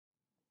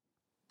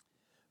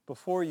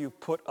before you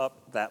put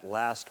up that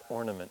last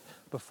ornament,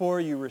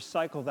 before you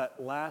recycle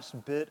that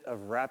last bit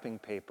of wrapping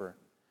paper,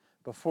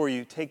 before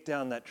you take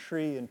down that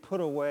tree and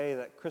put away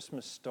that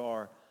Christmas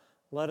star,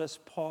 let us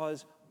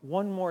pause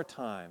one more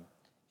time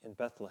in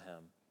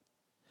Bethlehem.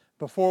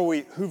 Before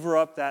we hoover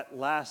up that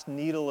last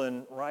needle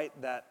and write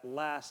that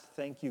last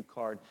thank you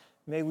card,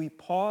 may we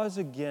pause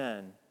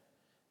again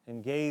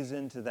and gaze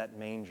into that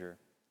manger.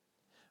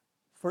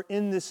 For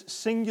in this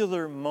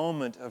singular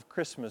moment of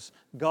Christmas,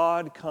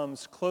 God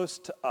comes close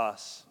to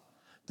us,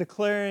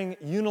 declaring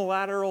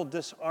unilateral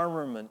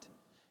disarmament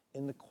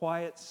in the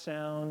quiet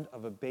sound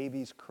of a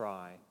baby's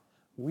cry.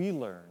 We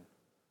learn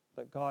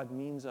that God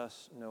means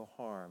us no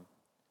harm.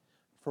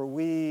 For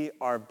we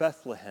are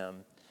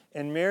Bethlehem,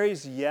 and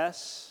Mary's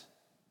yes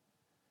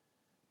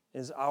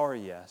is our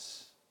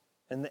yes.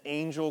 And the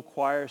angel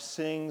choir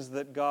sings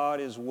that God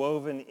is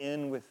woven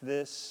in with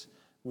this,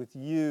 with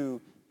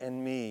you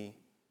and me.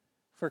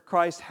 For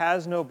Christ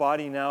has no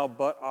body now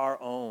but our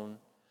own.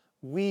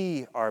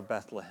 We are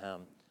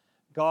Bethlehem.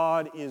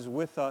 God is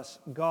with us.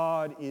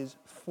 God is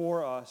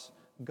for us.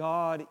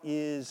 God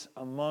is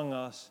among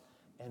us.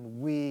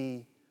 And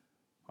we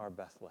are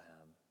Bethlehem.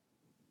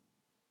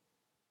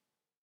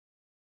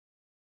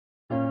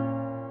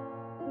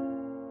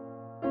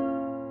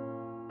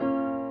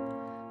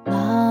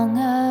 Long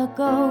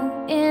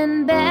ago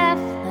in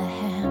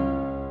Bethlehem,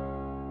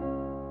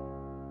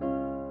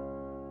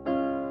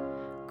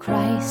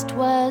 Christ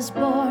was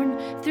born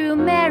through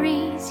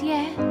Mary's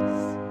yes.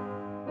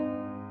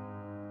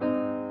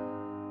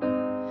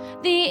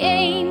 The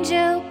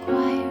angel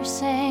choir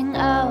sang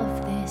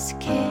of this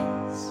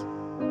kiss,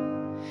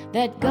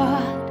 that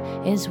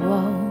God is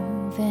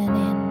woven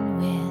in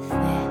with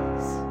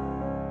this.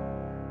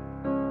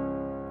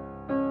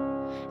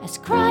 As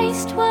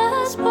Christ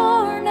was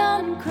born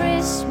on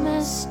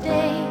Christmas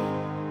Day,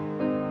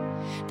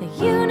 the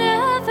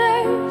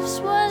universe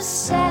was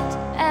set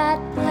at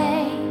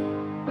play,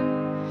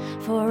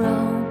 for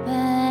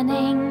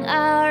opening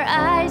our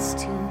eyes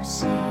to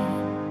see.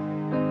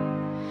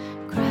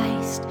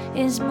 Christ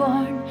is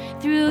born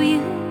through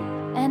you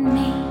and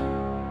me.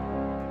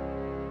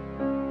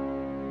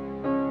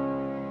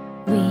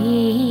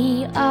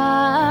 We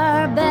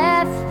are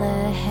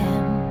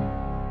Bethlehem.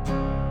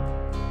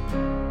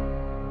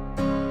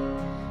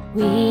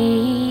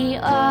 We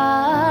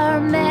are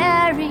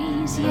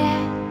Mary's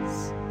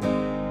yes.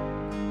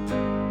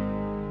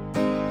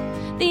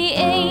 The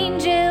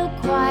angel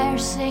choir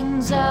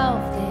sings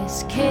of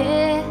this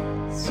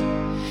kiss,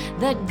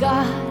 that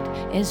God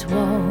is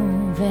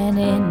woven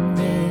in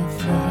with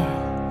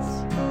this.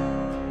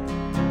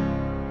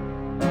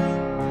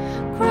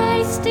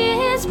 Christ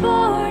is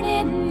born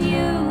in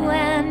you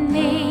and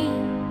me,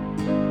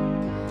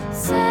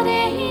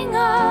 setting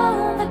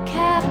all the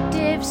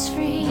captives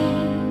free,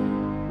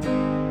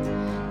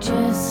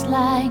 just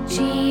like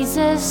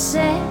Jesus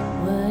said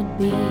would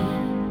be.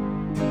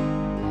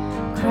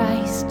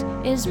 Christ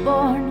is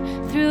born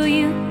through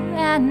you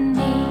and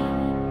me.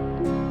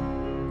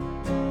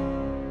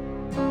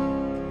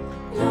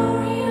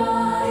 Gloria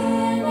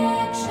in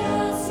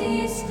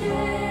excelsis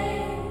Deo.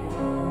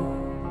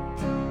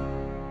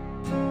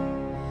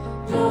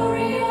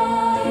 Gloria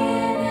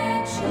in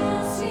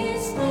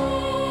excelsis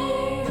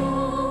Deo.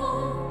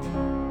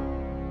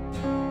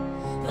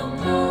 The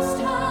Most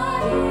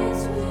High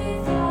is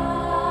with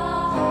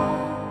us.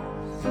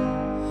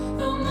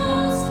 The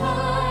Most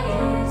High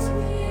is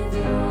with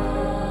us.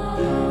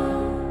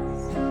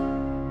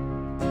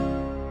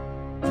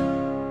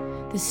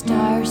 The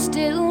star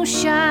still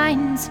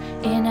shines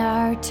in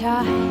our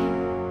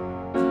time,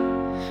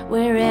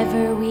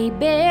 wherever we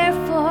bear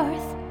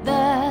forth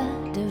the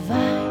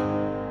divine.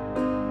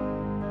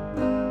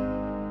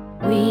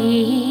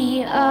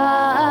 We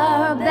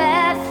are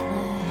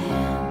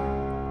Bethlehem.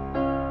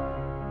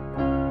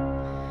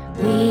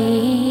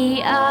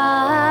 We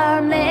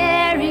are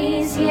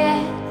Mary's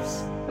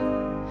yes.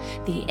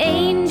 The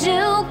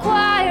angel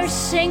choir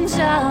sings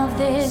of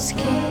this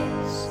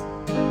kiss,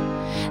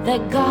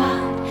 that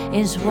God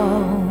is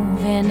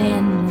woven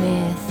in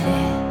with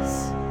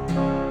this.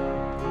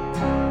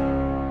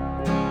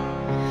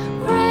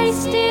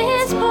 Christ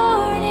is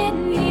born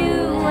in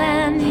you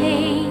and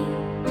me,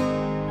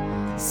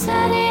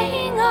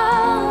 setting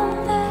all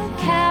the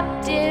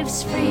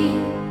captives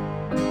free,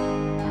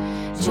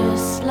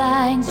 just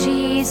like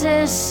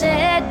Jesus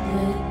said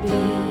would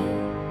be.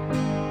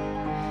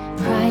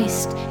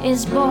 Christ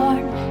is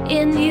born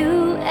in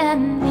you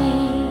and me.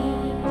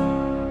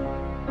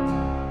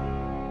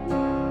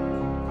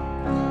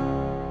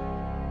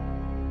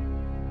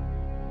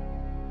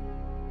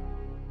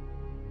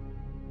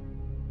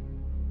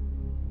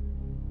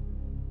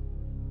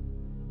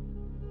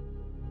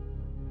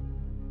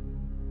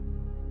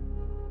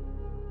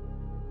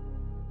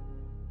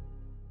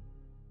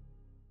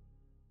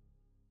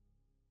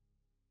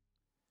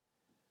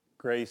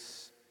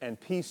 Grace and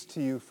peace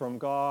to you from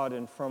God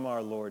and from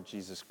our Lord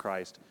Jesus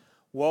Christ.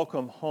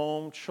 Welcome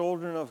home,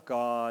 children of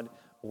God,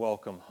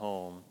 welcome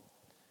home.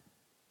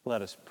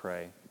 Let us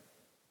pray.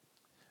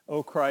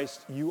 O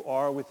Christ, you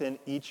are within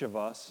each of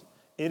us,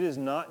 It is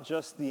not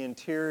just the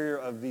interior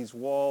of these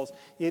walls.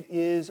 It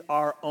is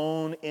our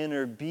own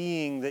inner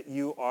being that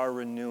you are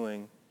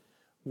renewing.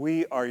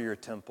 We are your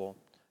temple,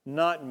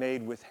 not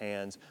made with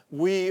hands.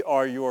 We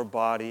are your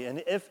body.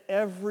 And if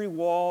every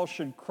wall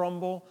should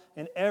crumble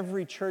and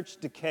every church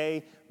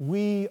decay,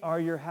 we are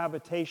your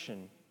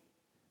habitation.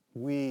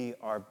 We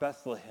are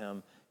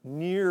Bethlehem.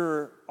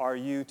 Nearer are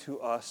you to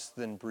us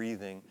than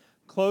breathing,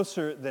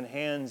 closer than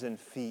hands and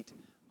feet.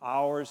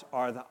 Ours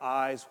are the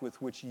eyes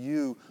with which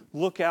you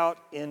look out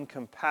in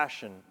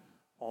compassion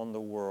on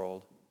the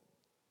world.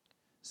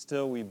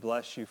 Still, we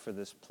bless you for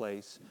this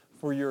place,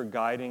 for your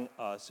guiding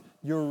us,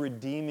 your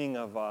redeeming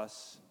of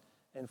us,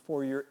 and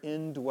for your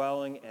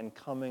indwelling and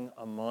coming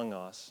among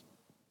us.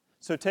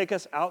 So take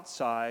us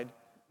outside,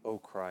 O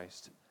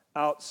Christ,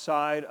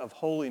 outside of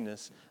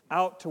holiness,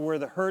 out to where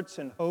the hurts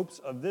and hopes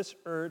of this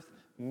earth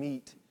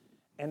meet,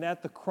 and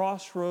at the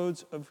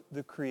crossroads of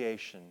the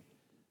creation.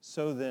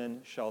 So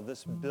then shall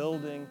this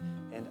building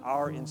and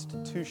our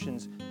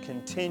institutions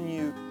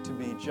continue to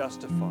be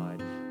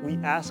justified. We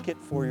ask it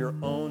for your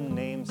own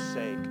name's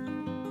sake.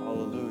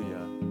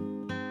 Hallelujah.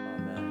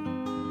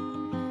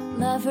 Amen.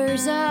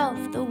 Lovers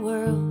of the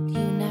world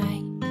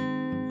unite,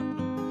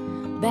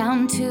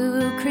 bound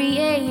to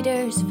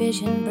Creator's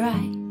vision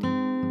bright,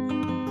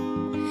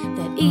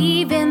 that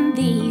even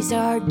these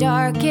our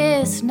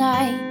darkest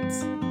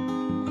nights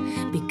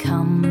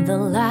become the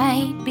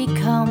light,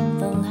 become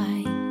the light.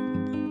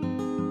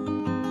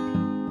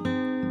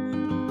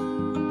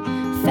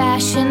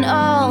 Fashion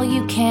all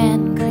you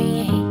can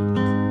create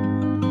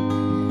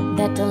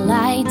that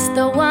delights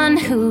the one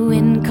who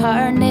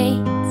incarnates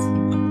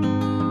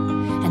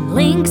and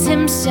links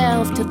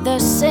himself to the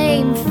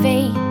same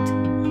fate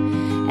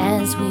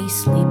as we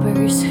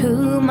sleepers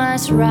who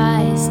must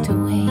rise to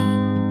wake.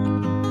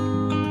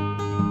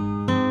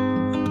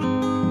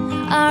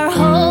 Our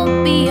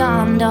hope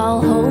beyond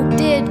all hope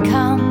did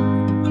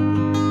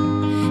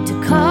come to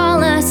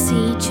call us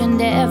each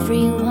and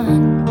every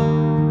one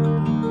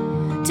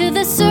to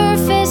the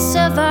surface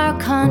of our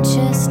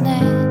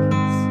consciousness.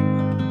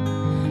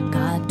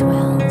 God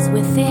dwells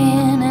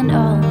within and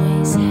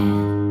always has.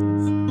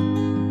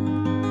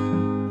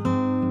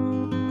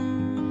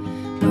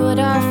 Put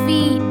our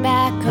feet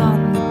back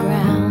on the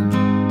ground,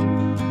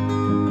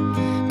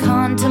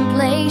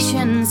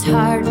 contemplation's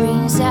hard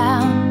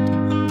resound.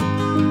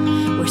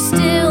 We're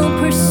still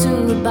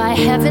pursued by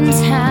heaven's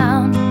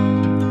hound.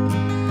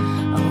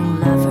 Oh,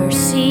 lover,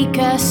 seek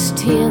us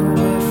till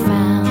we're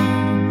found.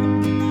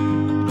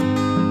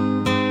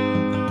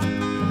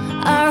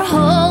 Our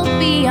hope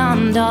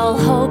beyond all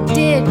hope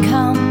did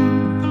come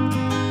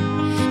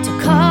to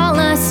call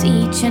us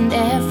each and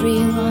every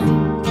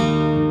one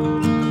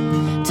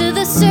to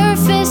the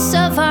surface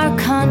of our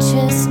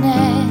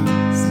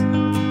consciousness.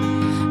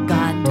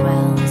 God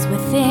dwells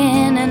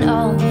within and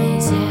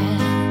always has.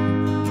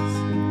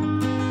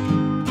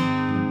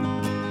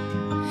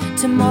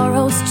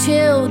 Tomorrow's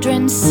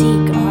children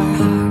seek our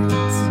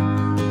hearts.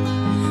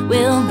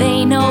 Will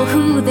they know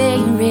who they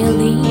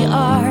really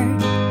are?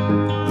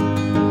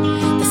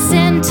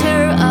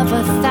 Center of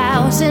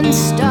 1,000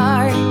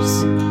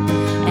 stars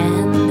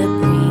and the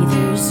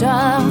breathers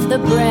of the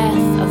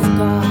breath of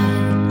God.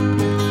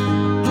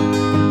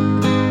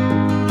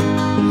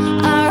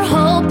 Our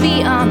hope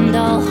beyond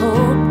all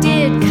hope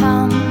did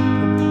come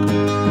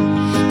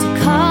to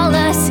call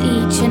us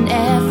each and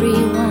every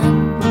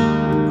one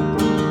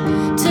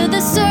to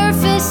the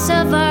surface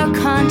of our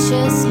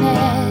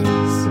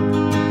consciousness.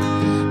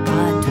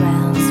 God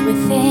dwells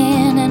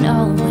within and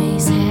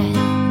always has.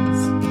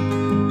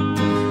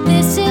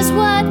 This is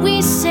what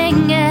we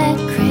sing at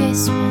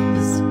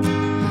Christmas.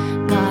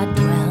 God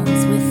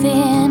dwells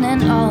within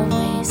and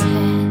always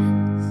has.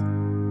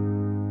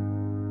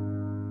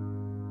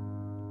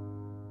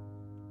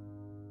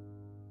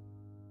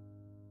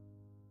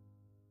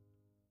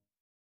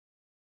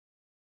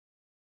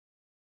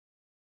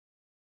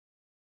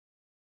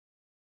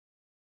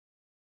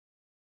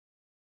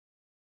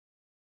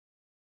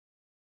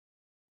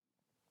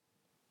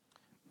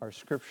 Our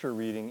scripture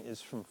reading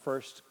is from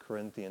 1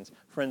 Corinthians.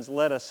 Friends,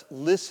 let us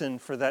listen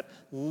for that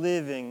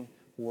living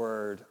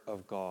word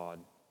of God.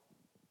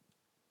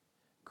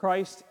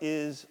 Christ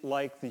is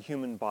like the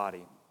human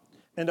body,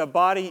 and a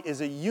body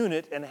is a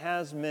unit and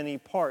has many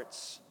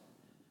parts.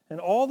 And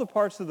all the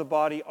parts of the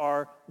body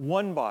are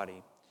one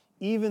body,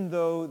 even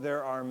though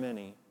there are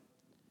many.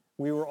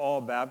 We were all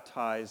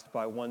baptized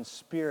by one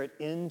Spirit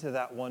into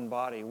that one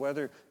body,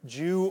 whether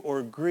Jew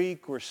or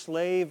Greek or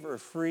slave or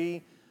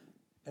free.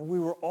 And we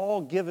were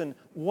all given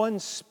one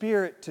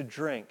Spirit to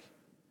drink.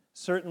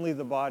 Certainly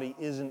the body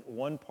isn't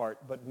one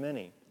part, but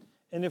many.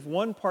 And if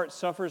one part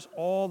suffers,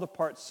 all the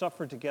parts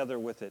suffer together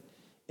with it.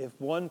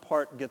 If one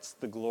part gets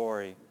the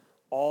glory,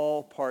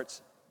 all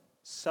parts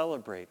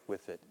celebrate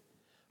with it.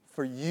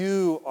 For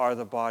you are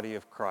the body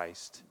of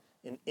Christ,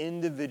 and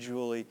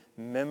individually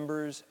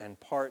members and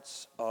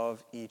parts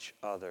of each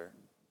other.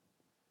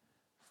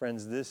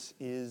 Friends, this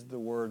is the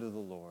word of the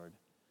Lord.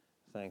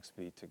 Thanks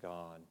be to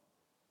God.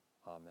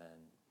 Amen.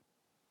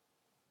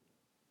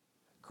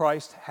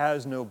 Christ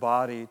has no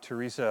body,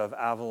 Teresa of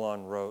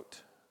Avalon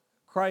wrote.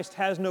 Christ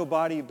has no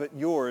body but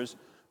yours,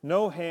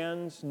 no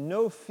hands,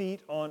 no feet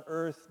on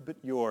earth but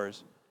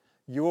yours.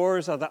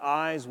 Yours are the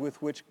eyes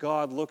with which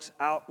God looks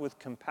out with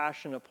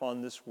compassion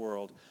upon this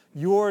world.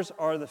 Yours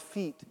are the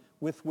feet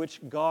with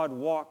which God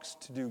walks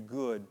to do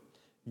good.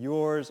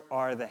 Yours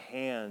are the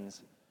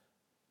hands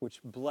which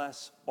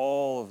bless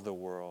all of the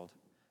world.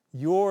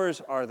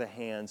 Yours are the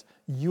hands.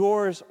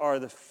 Yours are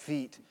the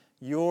feet.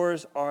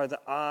 Yours are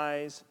the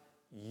eyes.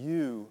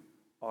 You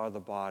are the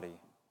body.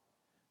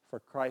 For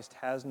Christ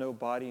has no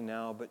body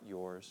now but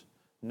yours.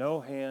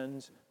 No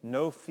hands,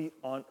 no feet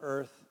on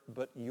earth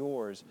but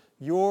yours.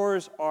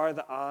 Yours are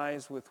the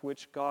eyes with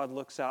which God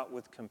looks out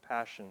with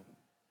compassion.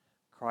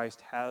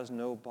 Christ has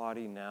no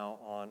body now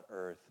on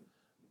earth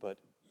but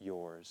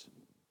yours.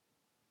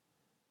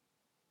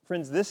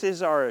 Friends, this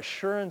is our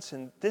assurance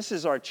and this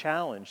is our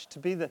challenge, to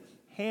be the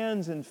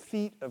hands and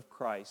feet of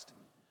Christ.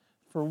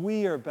 For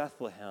we are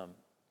Bethlehem.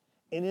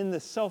 And in the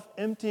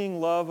self-emptying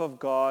love of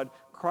God,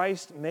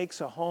 Christ makes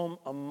a home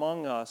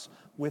among us,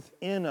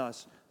 within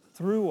us,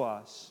 through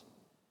us.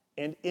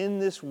 And in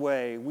this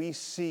way, we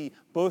see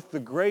both the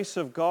grace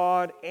of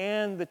God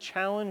and the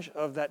challenge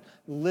of that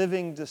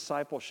living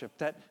discipleship,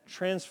 that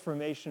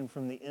transformation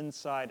from the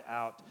inside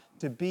out,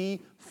 to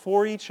be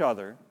for each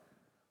other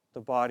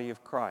the body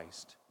of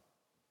Christ.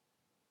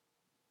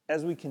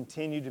 As we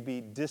continue to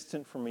be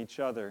distant from each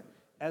other,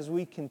 as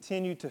we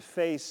continue to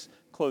face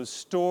closed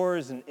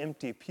stores and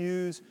empty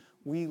pews,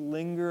 we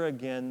linger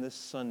again this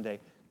Sunday,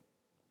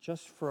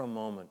 just for a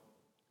moment,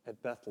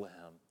 at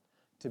Bethlehem,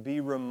 to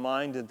be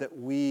reminded that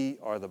we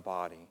are the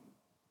body.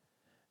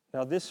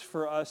 Now, this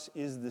for us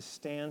is the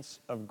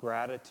stance of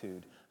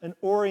gratitude, an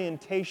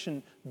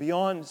orientation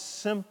beyond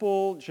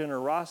simple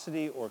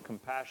generosity or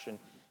compassion.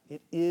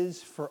 It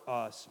is for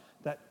us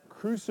that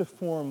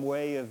cruciform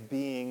way of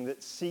being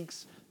that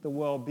seeks the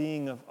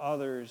well-being of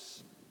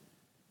others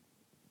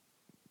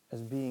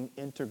as being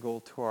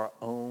integral to our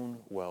own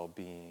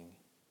well-being.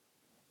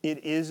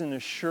 It is an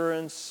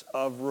assurance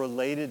of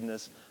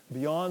relatedness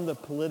beyond the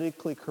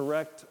politically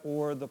correct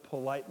or the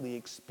politely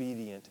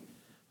expedient.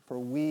 For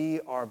we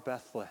are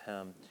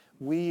Bethlehem.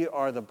 We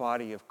are the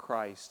body of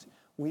Christ.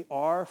 We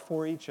are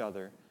for each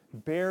other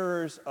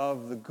bearers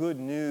of the good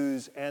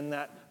news and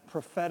that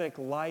prophetic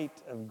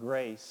light of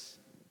grace.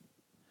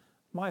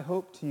 My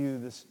hope to you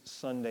this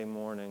Sunday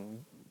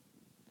morning,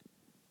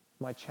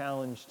 my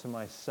challenge to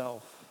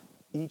myself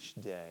each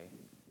day,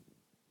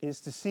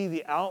 is to see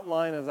the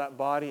outline of that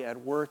body at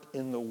work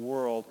in the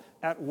world,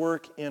 at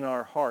work in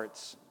our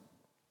hearts.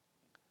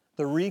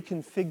 The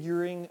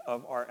reconfiguring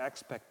of our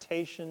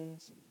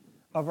expectations,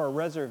 of our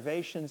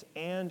reservations,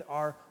 and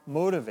our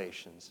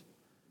motivations.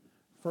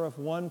 For if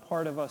one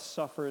part of us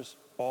suffers,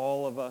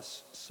 all of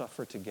us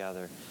suffer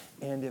together.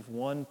 And if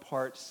one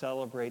part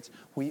celebrates,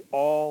 we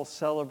all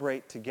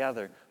celebrate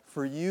together.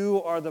 For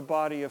you are the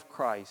body of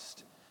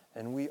Christ,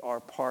 and we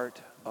are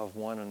part of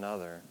one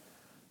another.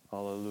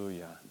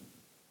 Hallelujah.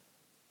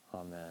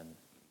 Amen.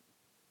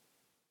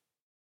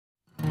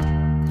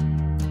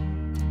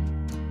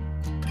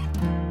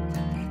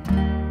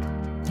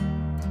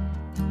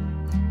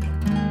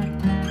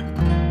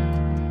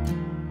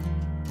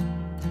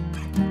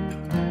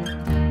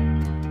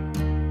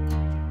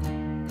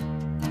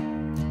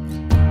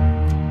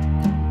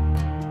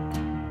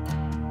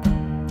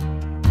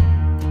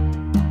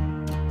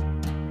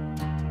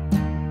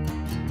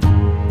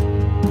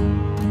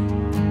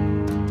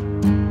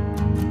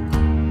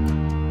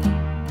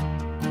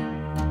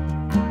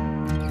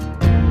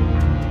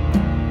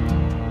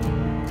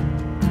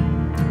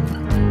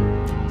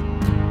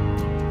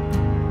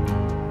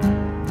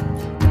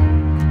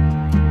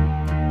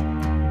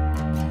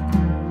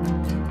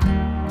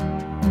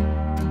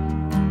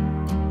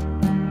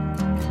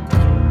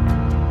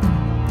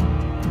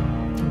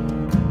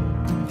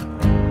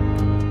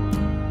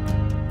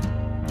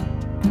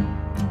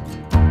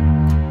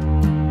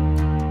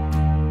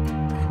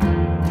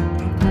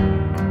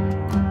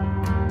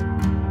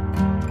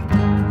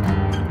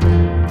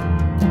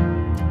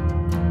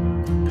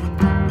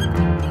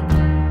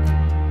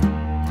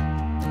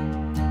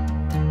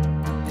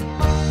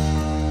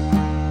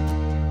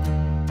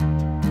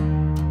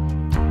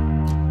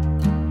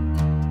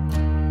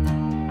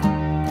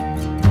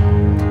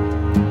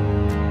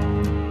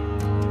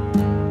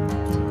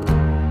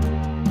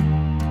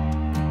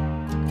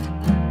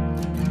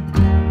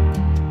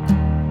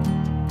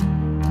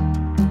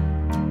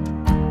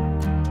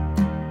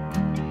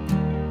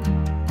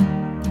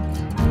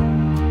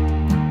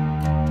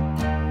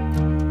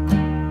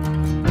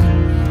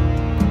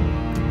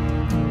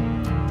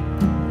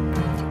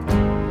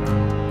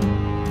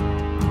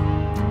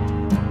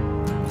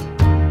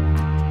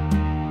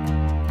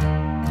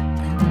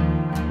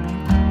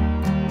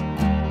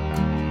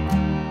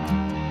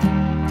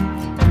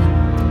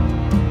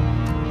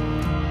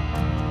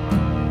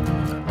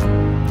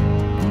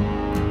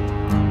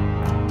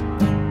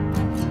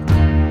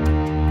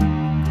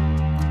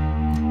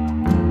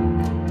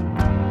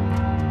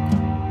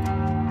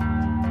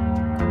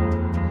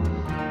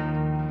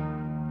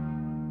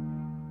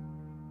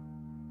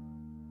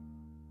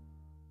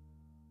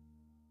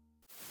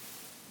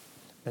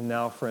 And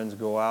now, friends,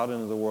 go out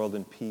into the world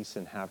in peace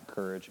and have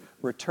courage.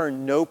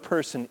 Return no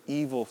person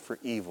evil for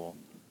evil.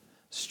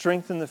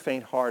 Strengthen the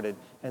faint-hearted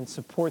and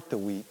support the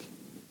weak.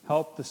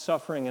 Help the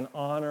suffering and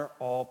honor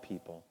all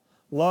people.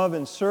 Love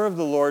and serve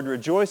the Lord,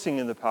 rejoicing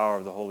in the power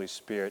of the Holy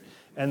Spirit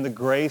and the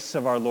grace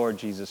of our Lord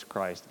Jesus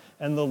Christ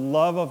and the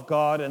love of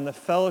God and the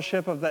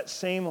fellowship of that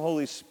same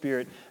Holy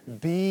Spirit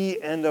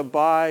be and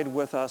abide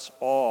with us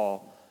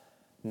all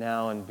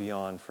now and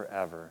beyond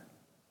forever.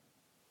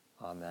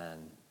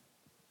 Amen.